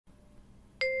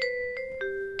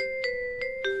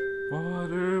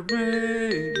Water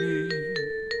baby,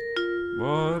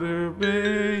 water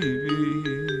baby,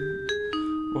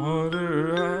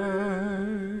 water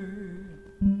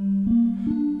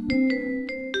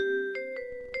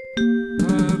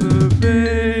water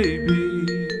baby.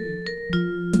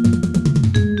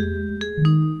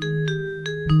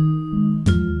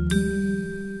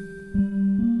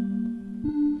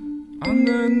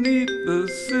 Underneath the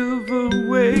silver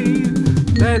wave,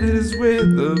 that is where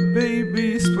the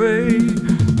babies play.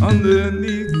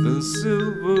 Underneath the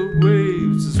silver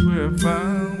waves is where I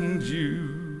found you.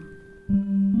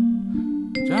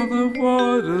 Child of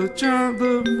water, child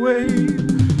of wave,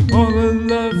 all the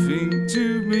loving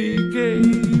to me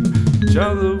gave.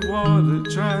 Child of water,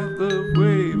 child of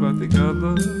wave, I think I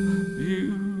love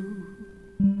you.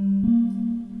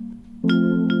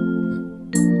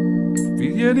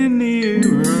 Feel getting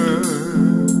nearer,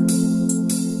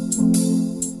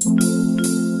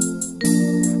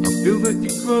 I feel that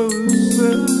you're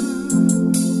closer.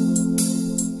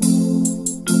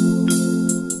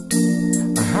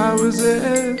 How is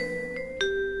it?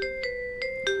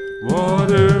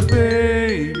 Water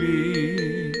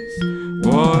babies,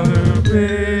 water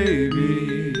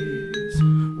babies,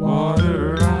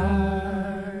 water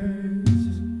eyes.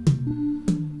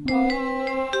 Oh,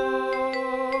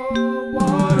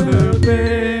 water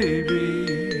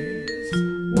babies,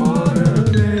 water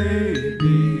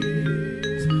babies,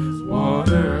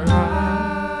 water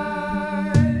eyes.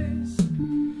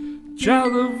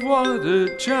 Child of water,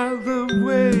 child of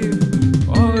wave,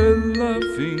 all her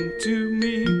loving to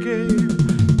me gave.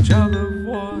 Child of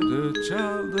water,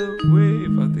 child of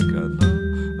wave, I think I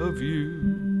love you.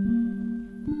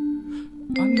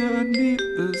 Underneath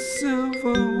the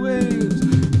silver waves,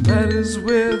 that is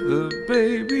where the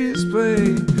babies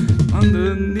play.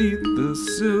 Underneath the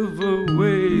silver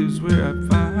waves, where I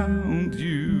found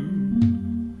you.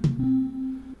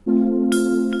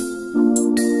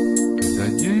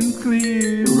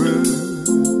 Clearer,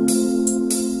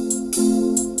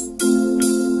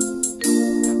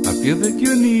 I feel that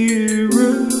you're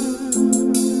nearer.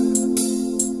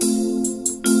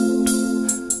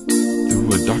 Through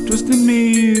a dark twisted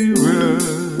mirror,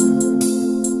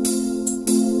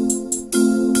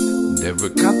 never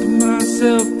got to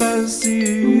myself, I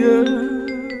see ya.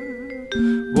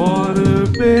 Water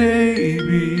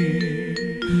baby,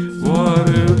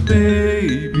 water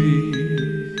baby,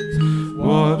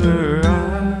 water eyes.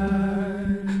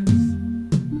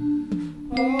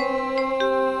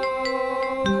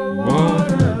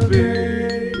 Water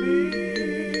babies,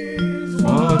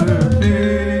 water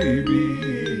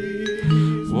babies,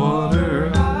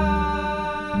 water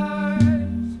eyes.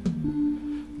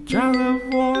 Child of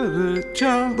water,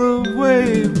 child of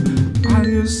wave, all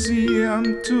you see I'm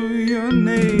to your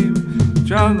name.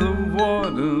 Child of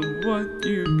water, what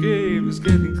you gave is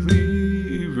getting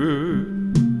clearer.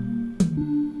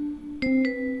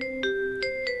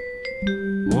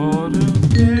 Water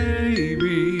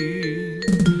baby,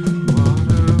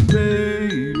 water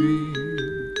baby,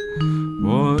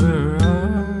 water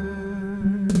eyes.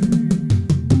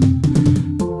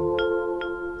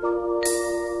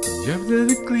 You have let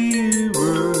it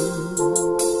clearer.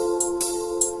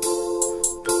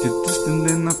 You're distant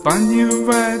and I find you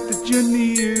right that you're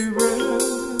nearer.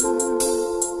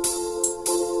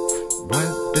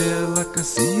 Right there like I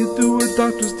see you through a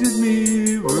dark twisted mirror.